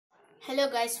Hello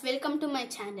guys, welcome to my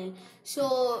channel.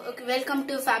 Welcome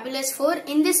to Fabulous 4.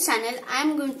 In this channel I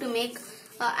am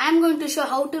going to show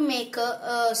how to make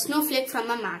a snowflake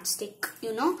from a matchstick.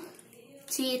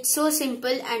 See, it's so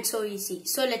simple and so easy.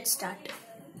 So let's start.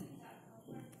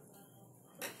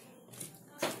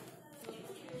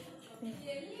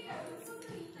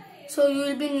 So you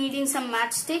will be needing some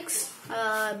matchsticks,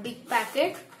 big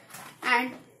packet,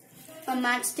 and a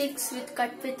matchsticks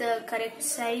cut with a correct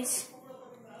size,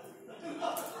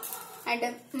 and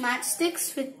a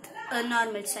matchsticks with a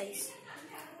normal size.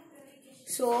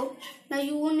 So now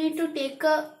you need to take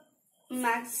a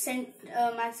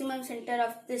maximum center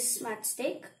of this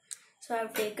matchstick. So I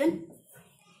have taken,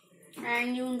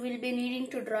 and you will be needing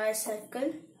to draw a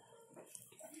circle.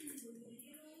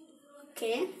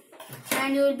 Okay,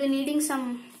 and you will be needing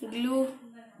some glue.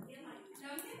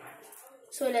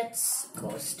 So let's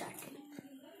go start.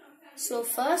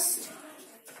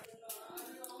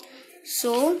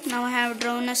 So now I have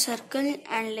drawn a circle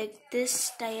and like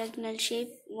this diagonal shape,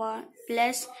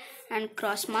 plus and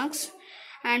cross marks,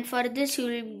 and for this you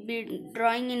will be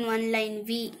drawing in one line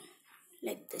V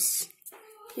like this.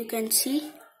 You can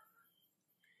see.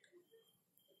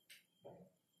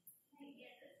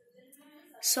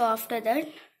 So after that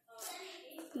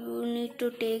you need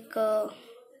to take the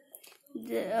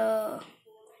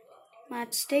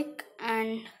matchstick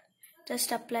and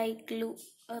just apply glue,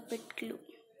 a bit glue.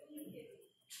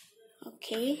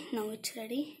 Okay, now it's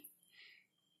ready,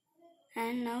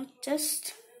 and now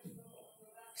just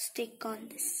stick on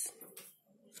this,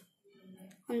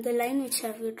 on the line which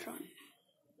have you drawn.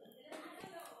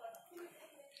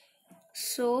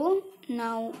 So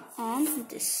now on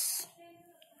this,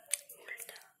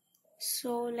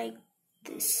 so like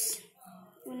this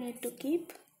you need to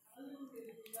keep,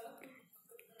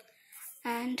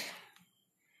 and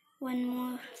one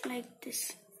more like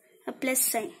this, a plus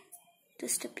sign,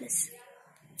 just a plus.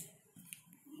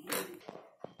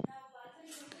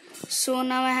 So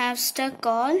now I have stuck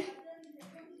all,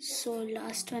 so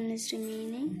last one is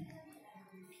remaining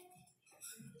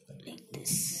like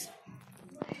this.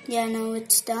 Yeah, now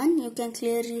it's done. You can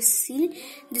clearly see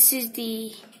this is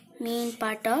the main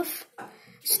part of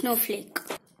snowflake.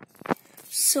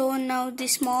 So now the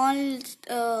small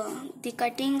the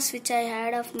cuttings which I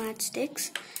had of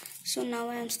matchsticks, so now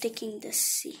I am sticking this.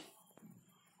 See,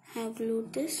 I have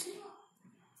glued this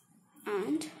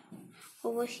and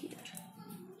over here,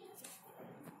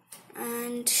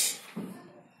 and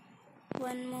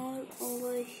one more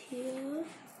over here,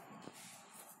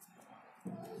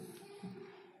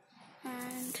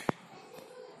 and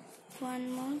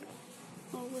one more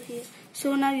over here.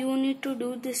 So now you need to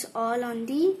do this all on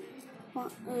the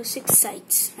 6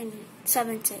 sides and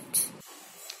 7 sides.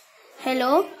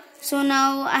 Hello. So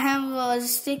now I have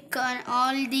stick on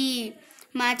all the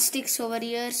matchsticks over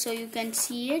here, so you can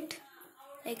see it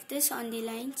like this on the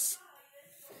lines.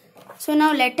 So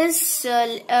now let us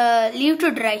leave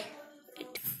to dry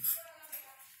it.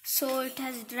 So it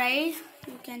has dried,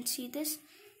 you can see this.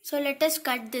 So let us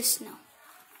cut this now.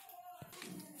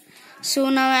 So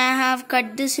now I have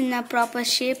cut this in a proper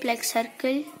shape like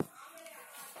circle.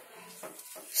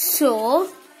 So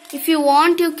if you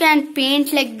want, you can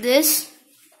paint like this,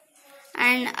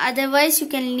 and otherwise you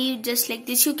can leave just like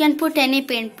this. You can put any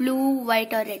paint, blue,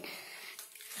 white or red.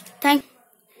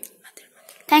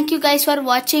 Thank you guys for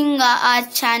watching our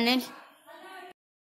channel.